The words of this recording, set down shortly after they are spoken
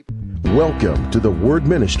Welcome to the Word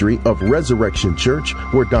Ministry of Resurrection Church,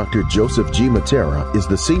 where Dr. Joseph G. Matera is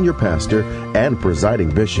the senior pastor and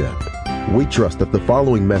presiding bishop. We trust that the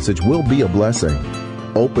following message will be a blessing.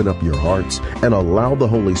 Open up your hearts and allow the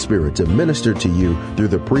Holy Spirit to minister to you through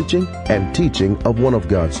the preaching and teaching of one of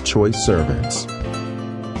God's choice servants.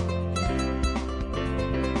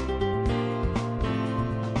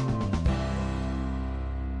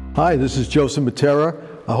 Hi, this is Joseph Matera.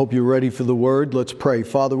 I hope you're ready for the Word. Let's pray.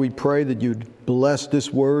 Father, we pray that you'd bless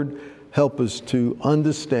this Word. Help us to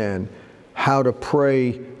understand how to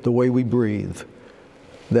pray the way we breathe.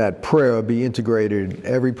 That prayer be integrated in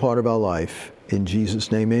every part of our life. In Jesus'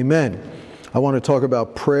 name, amen. I want to talk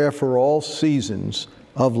about prayer for all seasons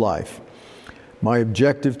of life. My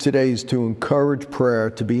objective today is to encourage prayer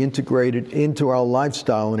to be integrated into our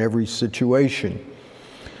lifestyle in every situation.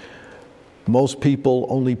 Most people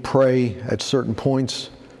only pray at certain points,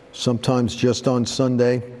 sometimes just on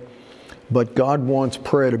Sunday. But God wants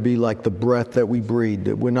prayer to be like the breath that we breathe,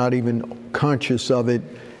 that we're not even conscious of it.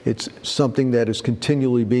 It's something that is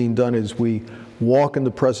continually being done as we walk in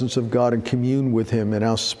the presence of God and commune with Him in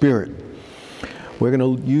our spirit. We're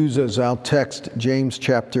going to use as our text James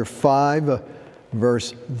chapter 5,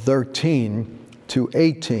 verse 13 to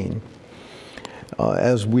 18.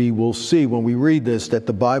 As we will see when we read this, that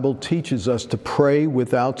the Bible teaches us to pray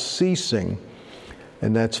without ceasing,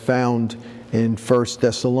 and that's found in 1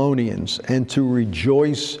 Thessalonians, and to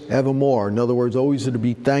rejoice evermore. In other words, always to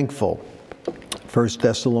be thankful. 1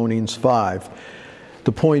 Thessalonians 5.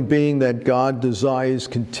 The point being that God desires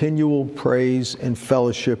continual praise and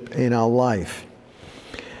fellowship in our life.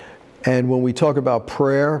 And when we talk about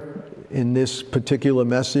prayer in this particular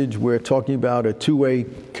message, we're talking about a two-way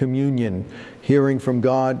communion, hearing from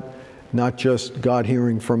God, not just God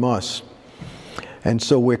hearing from us. And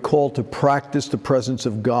so we're called to practice the presence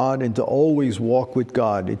of God and to always walk with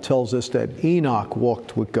God. It tells us that Enoch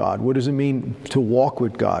walked with God. What does it mean to walk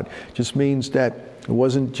with God? It just means that it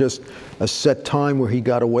wasn't just a set time where he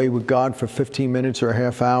got away with God for 15 minutes or a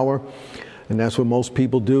half hour. And that's what most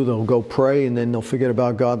people do. They'll go pray and then they'll forget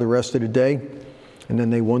about God the rest of the day. And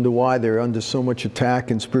then they wonder why they're under so much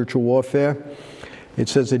attack and spiritual warfare. It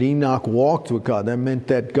says that Enoch walked with God. That meant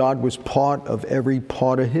that God was part of every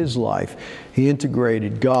part of his life. He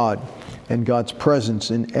integrated God and God's presence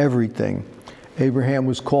in everything. Abraham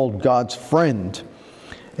was called God's friend.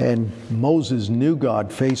 And Moses knew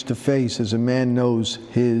God face to face as a man knows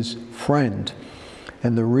his friend.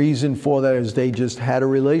 And the reason for that is they just had a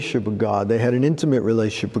relationship with God. They had an intimate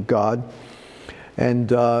relationship with God. And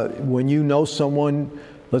when you know someone,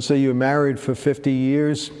 let's say you're married for 50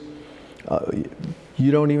 years, you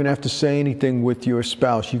don't even have to say anything with your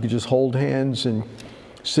spouse. You could just hold hands and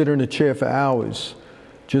sit in a chair for hours,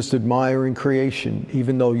 just admiring creation,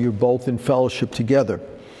 even though you're both in fellowship together.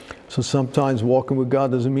 So sometimes walking with God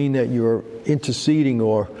doesn't mean that you're interceding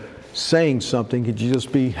or saying something. It could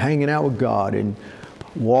just be hanging out with God and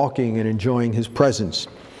walking and enjoying His presence.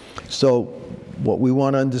 So what we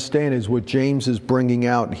want to understand is what James is bringing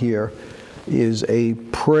out here is a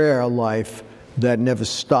prayer life that never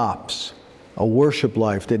stops, a worship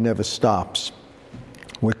life that never stops.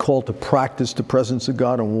 We're called to practice the presence of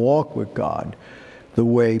God and walk with God the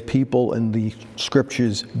way people in the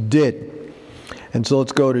scriptures did. And so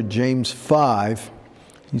let's go to James 5.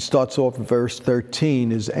 He starts off in verse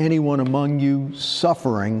 13. Is anyone among you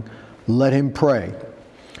suffering? Let him pray.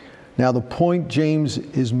 Now the point James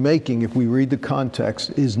is making, if we read the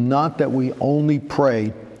context, is not that we only pray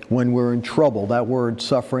when we're in trouble. That word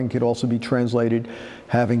suffering could also be translated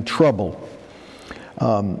having trouble.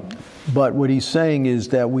 But what he's saying is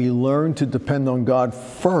that we learn to depend on God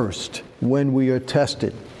first when we are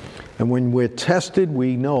tested. And when we're tested,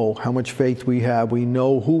 we know how much faith we have. We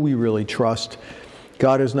know who we really trust.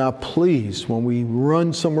 God is not pleased when we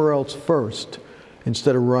run somewhere else first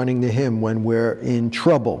instead of running to Him when we're in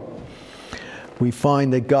trouble. We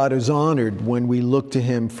find that God is honored when we look to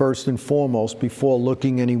Him first and foremost before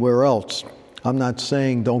looking anywhere else. I'm not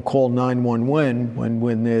saying don't call 911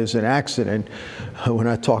 when there's an accident. We're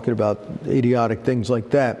not talking about idiotic things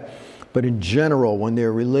like that. But in general, when there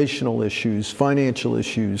are relational issues, financial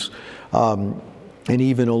issues, and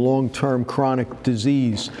even a long-term chronic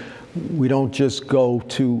disease, we don't just go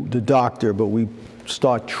to the doctor, but we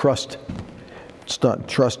start trusting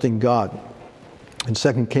God. In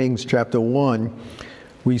 2 Kings chapter 1,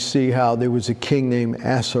 we see how there was a king named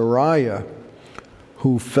Azariah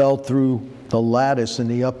who fell through the lattice in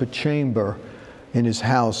the upper chamber in his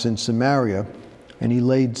house in Samaria, and he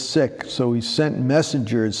laid sick. So he sent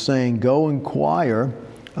messengers saying, go inquire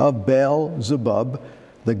of Baal-zebub,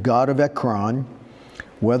 the god of Ekron,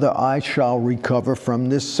 whether I shall recover from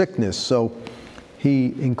this sickness. So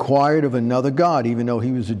he inquired of another god, even though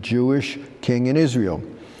he was a Jewish king in Israel.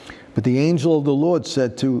 But the angel of the Lord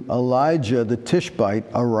said to Elijah the Tishbite,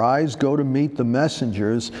 "Arise, go to meet the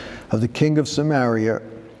messengers of the king of Samaria."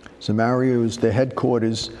 Samaria was the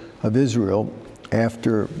headquarters of Israel.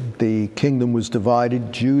 After the kingdom was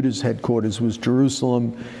divided, Judah's headquarters was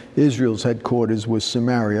Jerusalem, Israel's headquarters was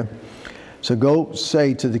Samaria. So go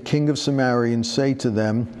say to the king of Samaria and say to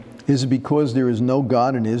them, "Is it because there is no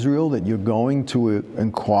God in Israel that you're going to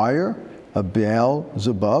inquire of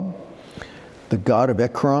Baal-zebub, the god of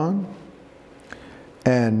Ekron?"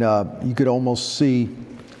 And you could almost see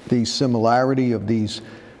the similarity of these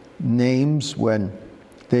names when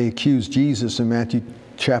they accused Jesus in Matthew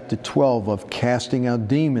chapter 12 of casting out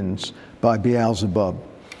demons by Beelzebub.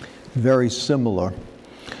 Very similar.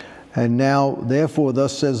 "And now, therefore,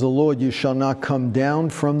 thus says the Lord, you shall not come down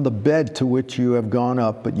from the bed to which you have gone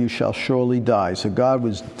up, but you shall surely die." So God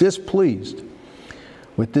was displeased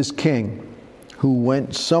with this king who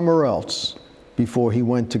went somewhere else before he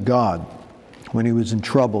went to God when he was in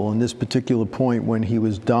trouble, in this particular point when he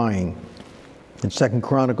was dying. In 2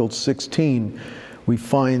 Chronicles 16, we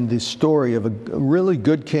find the story of a really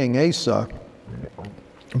good king, Asa,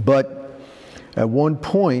 but at one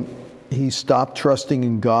point he stopped trusting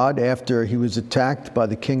in God after he was attacked by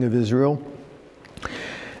the king of Israel.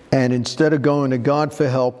 And instead of going to God for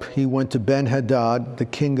help, he went to Ben-Hadad, the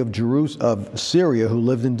king of Syria, who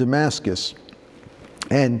lived in Damascus.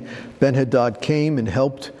 And Ben-Hadad came and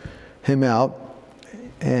helped him out,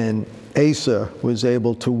 and Asa was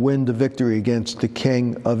able to win the victory against the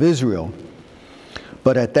king of Israel.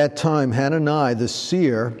 But at that time, Hanani the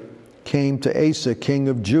seer came to Asa, king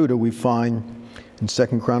of Judah, we find in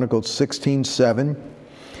 2 Chronicles 16:7.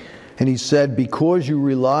 And he said, "Because you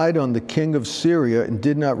relied on the king of Syria and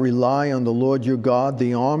did not rely on the Lord your God,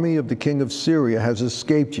 the army of the king of Syria has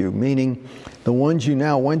escaped you," meaning the ones you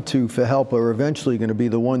now went to for help are eventually going to be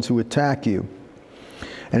the ones who attack you.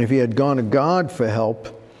 And if he had gone to God for help,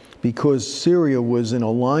 because Syria was in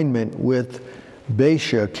alignment with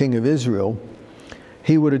Baasha, king of Israel,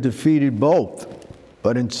 he would have defeated both.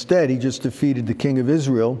 But instead, he just defeated the king of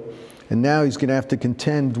Israel, and now he's going to have to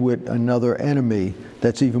contend with another enemy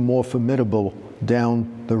that's even more formidable down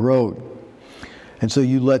the road. And so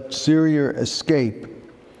you let Syria escape,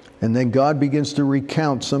 and then God begins to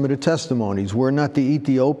recount some of the testimonies. Were not the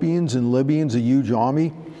Ethiopians and Libyans a huge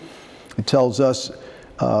army? It tells us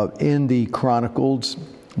in the Chronicles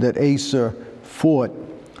that Asa fought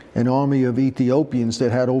an army of Ethiopians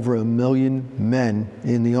that had over 1 million men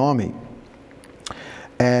in the army.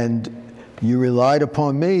 And you relied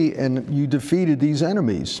upon me, and you defeated these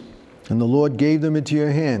enemies, and the Lord gave them into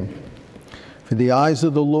your hand. For the eyes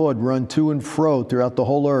of the Lord run to and fro throughout the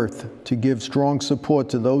whole earth to give strong support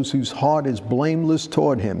to those whose heart is blameless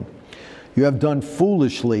toward him. You have done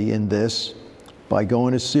foolishly in this by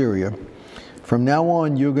going to Syria. From now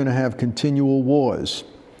on, you're going to have continual wars.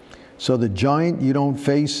 So the giant you don't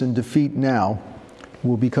face and defeat now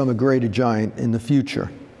will become a greater giant in the future.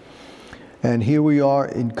 And here we are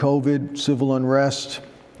in COVID, civil unrest,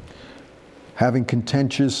 having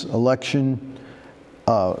contentious election,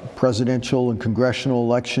 presidential and congressional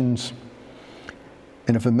elections.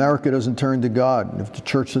 And if America doesn't turn to God, and if the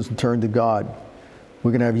church doesn't turn to God, we're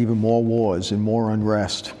going to have even more wars and more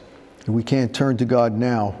unrest. If we can't turn to God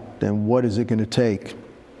now, then what is it going to take?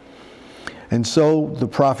 And so the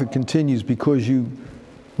prophet continues, because you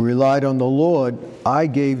relied on the Lord, I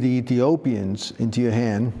gave the Ethiopians into your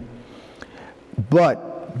hand.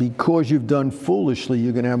 But because you've done foolishly,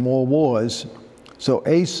 you're going to have more wars. So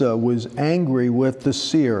Asa was angry with the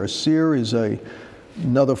seer. A seer is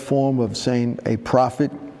another form of saying a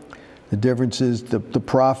prophet. The difference is the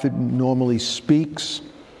prophet normally speaks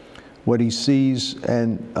what he sees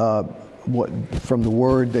and what from the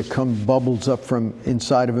word that bubbles up from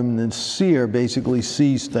inside of him, and the seer basically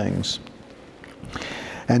sees things.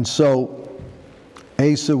 And so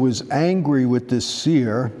Asa was angry with this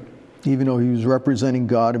seer, even though he was representing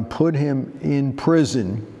God, and put him in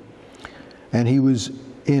prison. And he was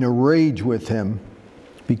in a rage with him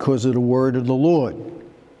because of the word of the Lord.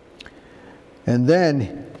 And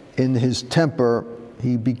then, in his temper,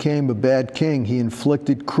 he became a bad king. He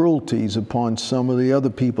inflicted cruelties upon some of the other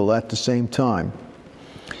people at the same time.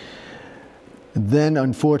 Then,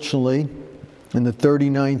 unfortunately, in the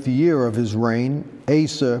 39th year of his reign,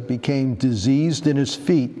 Asa became diseased in his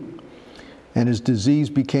feet, and his disease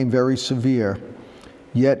became very severe.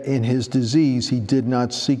 Yet in his disease he did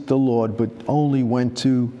not seek the Lord, but only went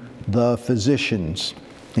to the physicians.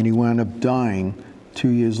 And he wound up dying 2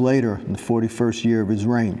 years later, in the 41st year of his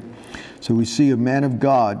reign. So we see a man of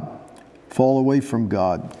God fall away from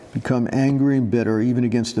God, become angry and bitter, even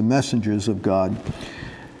against the messengers of God.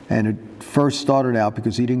 And it first started out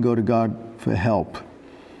because he didn't go to God for help.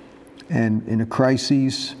 And in a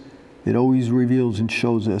crisis, it always reveals and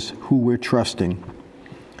shows us who we're trusting.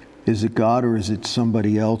 Is it God or is it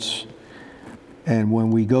somebody else? And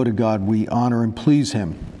when we go to God, we honor and please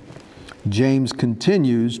him. James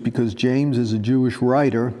continues, because James is a Jewish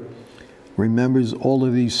writer, remembers all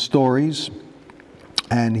of these stories,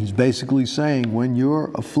 and he's basically saying, when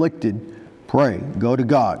you're afflicted, pray, go to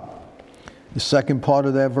God. The second part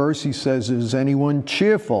of that verse, he says, is anyone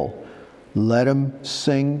cheerful? Let him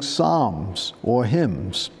sing psalms or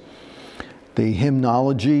hymns. The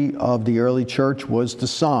hymnology of the early church was the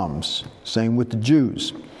Psalms, same with the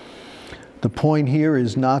Jews. The point here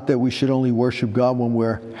is not that we should only worship God when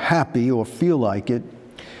we're happy or feel like it.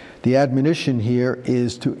 The admonition here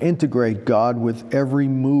is to integrate God with every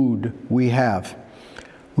mood we have.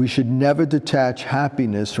 We should never detach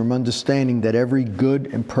happiness from understanding that every good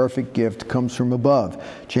and perfect gift comes from above.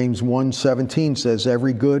 James 1:17 says,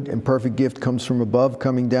 every good and perfect gift comes from above,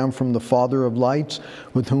 coming down from the Father of lights,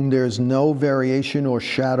 with whom there is no variation or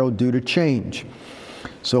shadow due to change.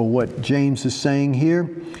 So what James is saying here,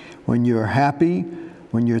 when you're happy,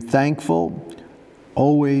 when you're thankful,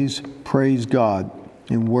 always praise God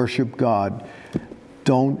and worship God.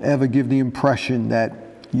 Don't ever give the impression that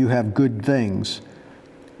you have good things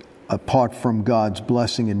apart from God's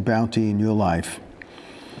blessing and bounty in your life.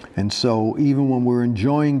 And so even when we're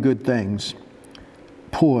enjoying good things,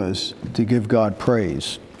 pause to give God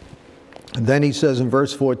praise. And then he says in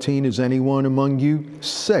verse 14, is anyone among you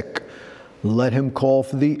sick? Let him call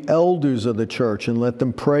for the elders of the church and let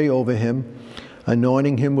them pray over him,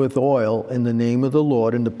 anointing him with oil in the name of the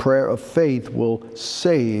Lord. And the prayer of faith will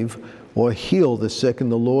save or heal the sick, and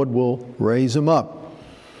the Lord will raise him up.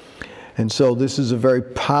 And so this is a very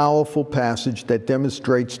powerful passage that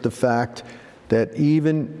demonstrates the fact that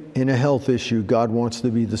even in a health issue, God wants to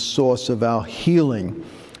be the source of our healing.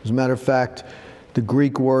 As a matter of fact, the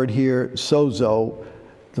Greek word here, sozo,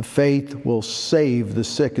 the faith will save the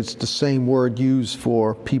sick. It's the same word used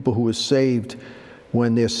for people who were saved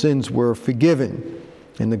when their sins were forgiven.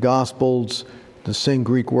 In the Gospels, the same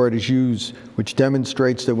Greek word is used, which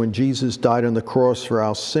demonstrates that when Jesus died on the cross for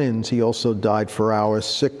our sins, he also died for our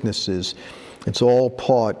sicknesses. It's all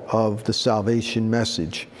part of the salvation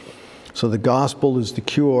message. So the gospel is the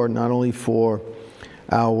cure not only for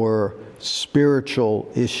our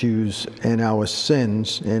spiritual issues and our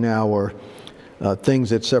sins and our things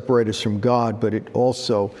that separate us from God, but it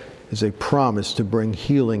also is a promise to bring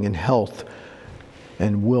healing and health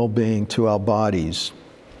and well-being to our bodies.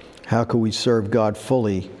 How can we serve God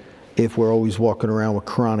fully if we're always walking around with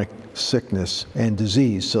chronic sickness and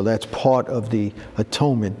disease? So that's part of the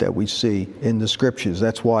atonement that we see in the scriptures.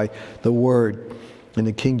 That's why the word in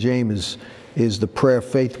the King James is the prayer of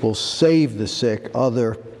faith will save the sick.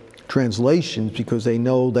 Other translations, because they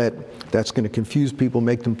know that that's going to confuse people,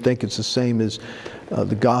 make them think it's the same as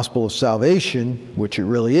the gospel of salvation, which it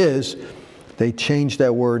really is. They change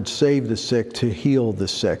that word save the sick to heal the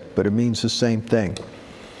sick, but it means the same thing.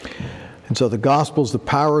 And so the gospel is the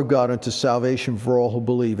power of God unto salvation for all who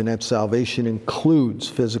believe, and that salvation includes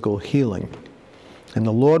physical healing. And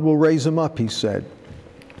the Lord will raise him up, he said.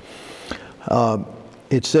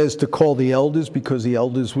 It says to call the elders because the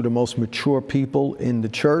elders were the most mature people in the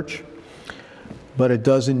church. But it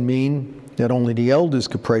doesn't mean that only the elders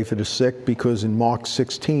could pray for the sick, because in Mark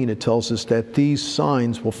 16 it tells us that these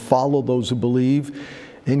signs will follow those who believe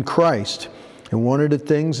in Christ. And one of the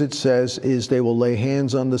things it says is they will lay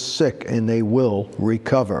hands on the sick and they will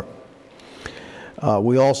recover.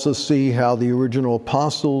 We also see how the original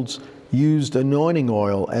apostles used anointing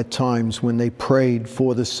oil at times when they prayed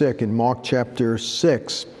for the sick. In Mark chapter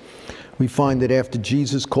 6, we find that after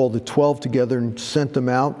Jesus called the 12 together and sent them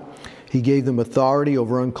out, he gave them authority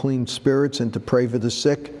over unclean spirits and to pray for the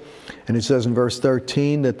sick. And it says in verse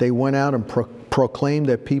 13 that they went out and proclaimed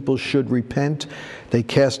that people should repent. They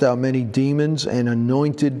cast out many demons and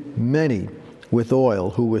anointed many with oil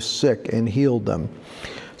who were sick and healed them.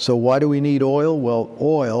 So why do we need oil? Well,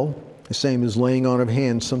 oil, the same as laying on of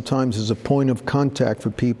hands, sometimes is a point of contact for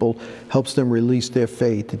people, helps them release their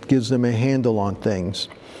faith. It gives them a handle on things.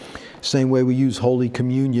 Same way we use Holy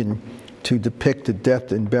Communion to depict the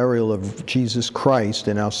death and burial of Jesus Christ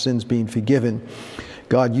and our sins being forgiven.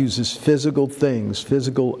 God uses physical things,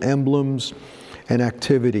 physical emblems and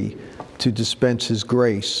activity to dispense his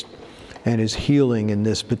grace and his healing in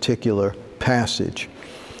this particular passage.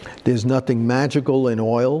 There's nothing magical in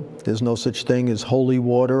oil. There's no such thing as holy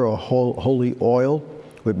water or holy oil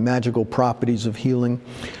with magical properties of healing.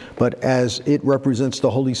 but as it represents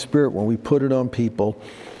the Holy Spirit, when we put it on people,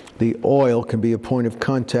 the oil can be a point of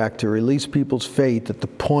contact to release people's faith at the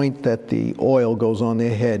point that the oil goes on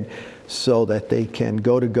their head so that they can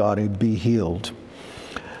go to God and be healed.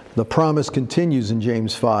 The promise continues in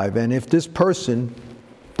James 5, and if this person,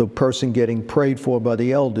 the person getting prayed for by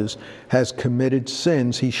the elders, has committed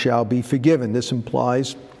sins, he shall be forgiven. This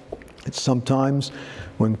implies that sometimes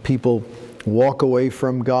when people walk away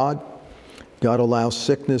from God, God allows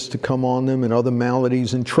sickness to come on them and other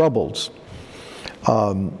maladies and troubles.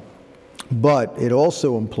 But it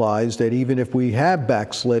also implies that even if we have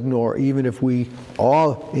backslidden, or even if we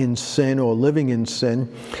are in sin or living in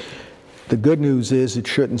sin, the good news is it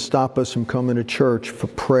shouldn't stop us from coming to church for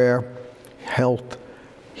prayer, health,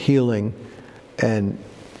 healing, and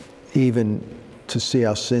even to see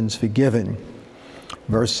our sins forgiven.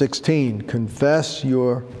 Verse 16, confess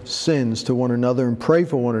your sins to one another and pray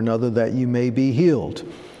for one another that you may be healed.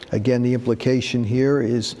 Again, the implication here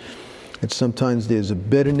is that sometimes there's a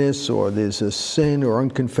bitterness or there's a sin or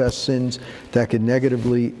unconfessed sins that can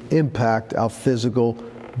negatively impact our physical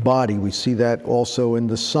body. We see that also in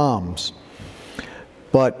the Psalms.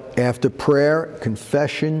 But after prayer,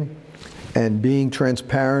 confession, and being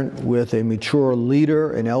transparent with a mature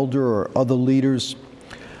leader, an elder, or other leaders,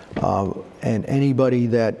 and anybody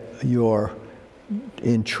that you're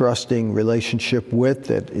in trusting relationship with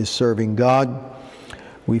that is serving God,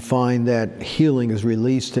 we find that healing is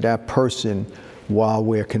released to that person while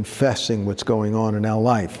we're confessing what's going on in our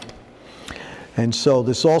life. And so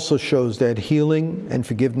this also shows that healing and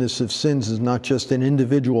forgiveness of sins is not just an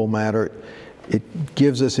individual matter. It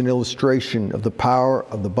gives us an illustration of the power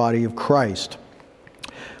of the body of Christ.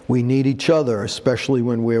 We need each other, especially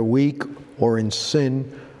when we're weak or in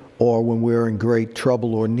sin or when we're in great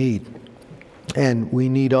trouble or need. And we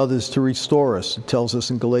need others to restore us. It tells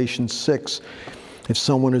us in Galatians 6, if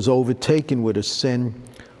someone is overtaken with a sin,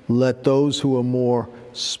 let those who are more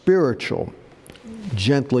spiritual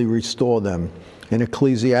gently restore them. In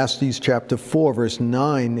Ecclesiastes chapter 4, verse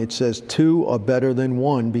 9, it says, 2 are better than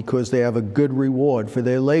 1 because they have a good reward for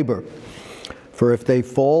their labor. For if they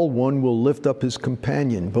fall, one will lift up his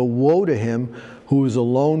companion. But woe to him who is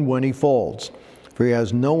alone when he falls, for he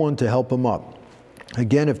has no one to help him up.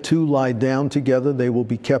 Again, if 2 lie down together, they will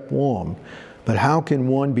be kept warm. But how can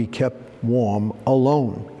one be kept warm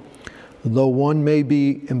alone? Though one may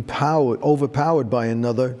be overpowered by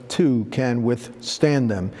another, 2 can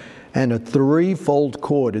withstand them. And a threefold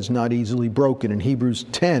cord is not easily broken. In Hebrews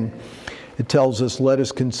 10, it tells us, let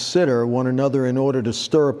us consider one another in order to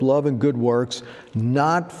stir up love and good works,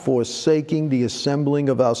 not forsaking the assembling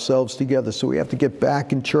of ourselves together. So we have to get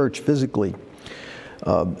back in church physically.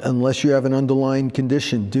 Unless you have an underlying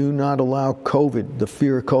condition, do not allow COVID, the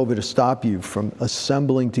fear of COVID, to stop you from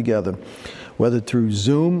assembling together, whether through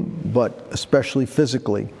Zoom, but especially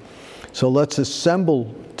physically. So let's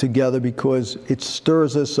assemble together because it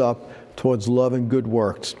stirs us up towards love and good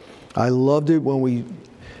works. I loved it when we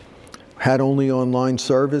had only online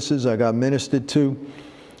services. I got ministered to,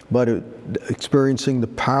 but experiencing the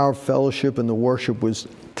power of fellowship and the worship was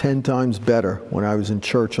 10 times better when I was in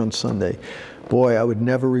church on Sunday. Boy, I would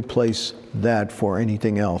never replace that for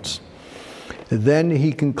anything else. Then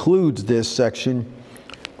he concludes this section.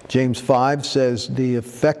 James 5 says, the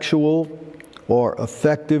effectual or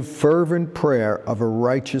effective fervent prayer of a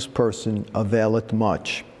righteous person availeth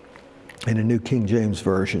much, in a New King James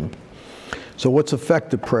Version. So what's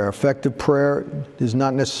effective prayer? Effective prayer is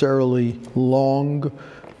not necessarily long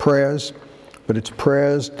prayers, but it's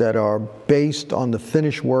prayers that are based on the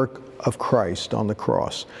finished work of Christ on the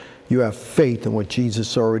cross. You have faith in what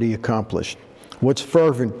Jesus already accomplished. What's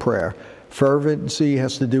fervent prayer? Fervency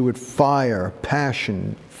has to do with fire,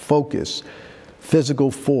 passion, focus, physical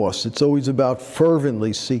force. It's always about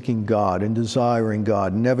fervently seeking God and desiring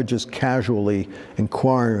God, never just casually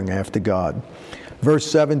inquiring after God. Verse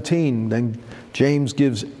 17, then James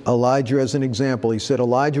gives Elijah as an example. He said,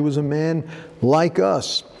 Elijah was a man like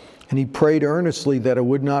us, and he prayed earnestly that it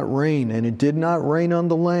would not rain, and it did not rain on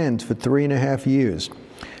the land for 3.5 years.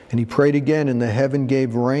 And he prayed again, and the heaven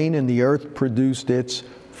gave rain, and the earth produced its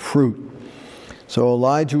fruit. So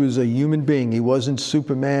Elijah was a human being. He wasn't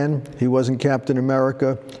Superman. He wasn't Captain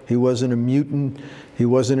America. He wasn't a mutant. He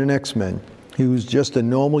wasn't an X-Men. He was just a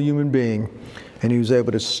normal human being, and he was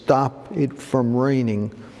able to stop it from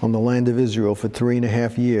raining on the land of Israel for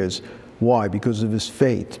 3.5 years. Why? Because of his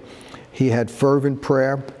faith. He had fervent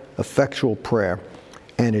prayer, effectual prayer,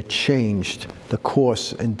 and it changed the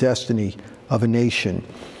course and destiny of a nation.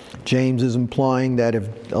 James is implying that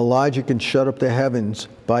if Elijah can shut up the heavens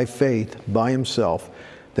by faith, by himself,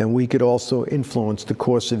 then we could also influence the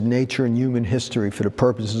course of nature and human history for the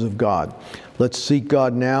purposes of God. Let's seek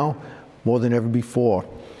God now more than ever before.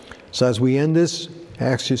 So as we end this,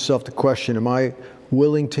 ask yourself the question, am I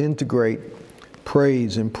willing to integrate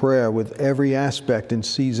praise and prayer with every aspect and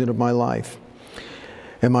season of my life?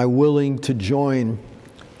 Am I willing to join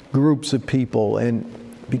groups of people? And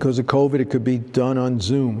because of COVID, it could be done on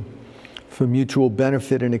Zoom for mutual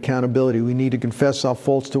benefit and accountability. We need to confess our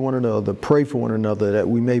faults to one another, pray for one another that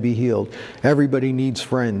we may be healed. Everybody needs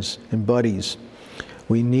friends and buddies.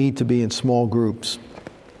 We need to be in small groups.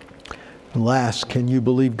 And last, can you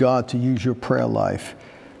believe God to use your prayer life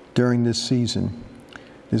during this season?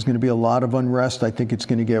 There's going to be a lot of unrest. I think it's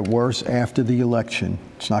going to get worse after the election.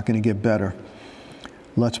 It's not going to get better.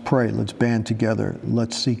 Let's pray. Let's band together.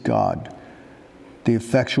 Let's seek God. The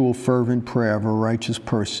effectual, fervent prayer of a righteous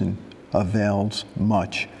person avails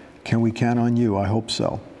much. Can we count on you? I hope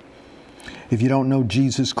so. If you don't know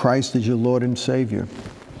Jesus Christ as your Lord and Savior,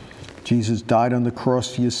 Jesus died on the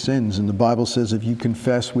cross for your sins, and the Bible says if you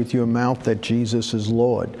confess with your mouth that Jesus is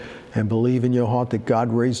Lord and believe in your heart that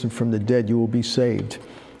God raised him from the dead, you will be saved.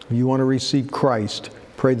 If you want to receive Christ,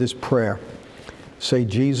 pray this prayer. Say,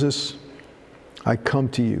 Jesus, I come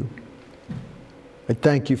to you. I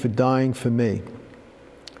thank you for dying for me,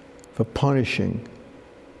 for punishing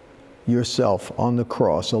yourself on the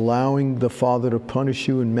cross, allowing the Father to punish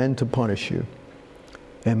you and men to punish you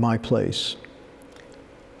in my place.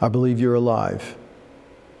 I believe you're alive.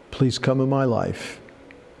 Please come in my life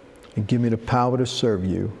and give me the power to serve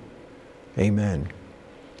you. Amen.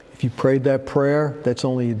 If you prayed that prayer, that's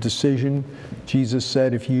only a decision. Jesus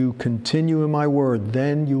said, if you continue in my word,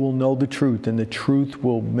 then you will know the truth, and the truth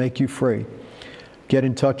will make you free. Get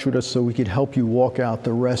in touch with us so we could help you walk out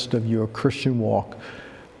the rest of your Christian walk.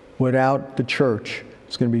 Without the church,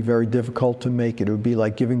 it's going to be very difficult to make it. It would be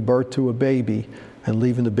like giving birth to a baby and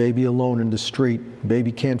leaving the baby alone in the street.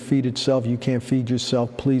 Baby can't feed itself. You can't feed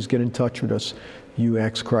yourself. Please get in touch with us. You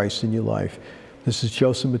ask Christ in your life. This is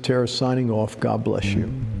Joseph Matera signing off. God bless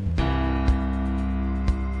you.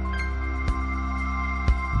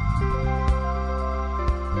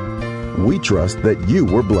 We trust that you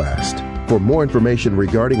were blessed. For more information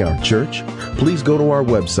regarding our church, please go to our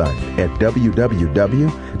website at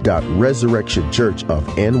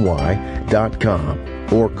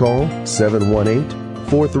www.resurrectionchurchofny.com or call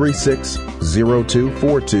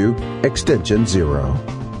 718-436-0242, extension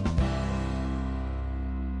 0.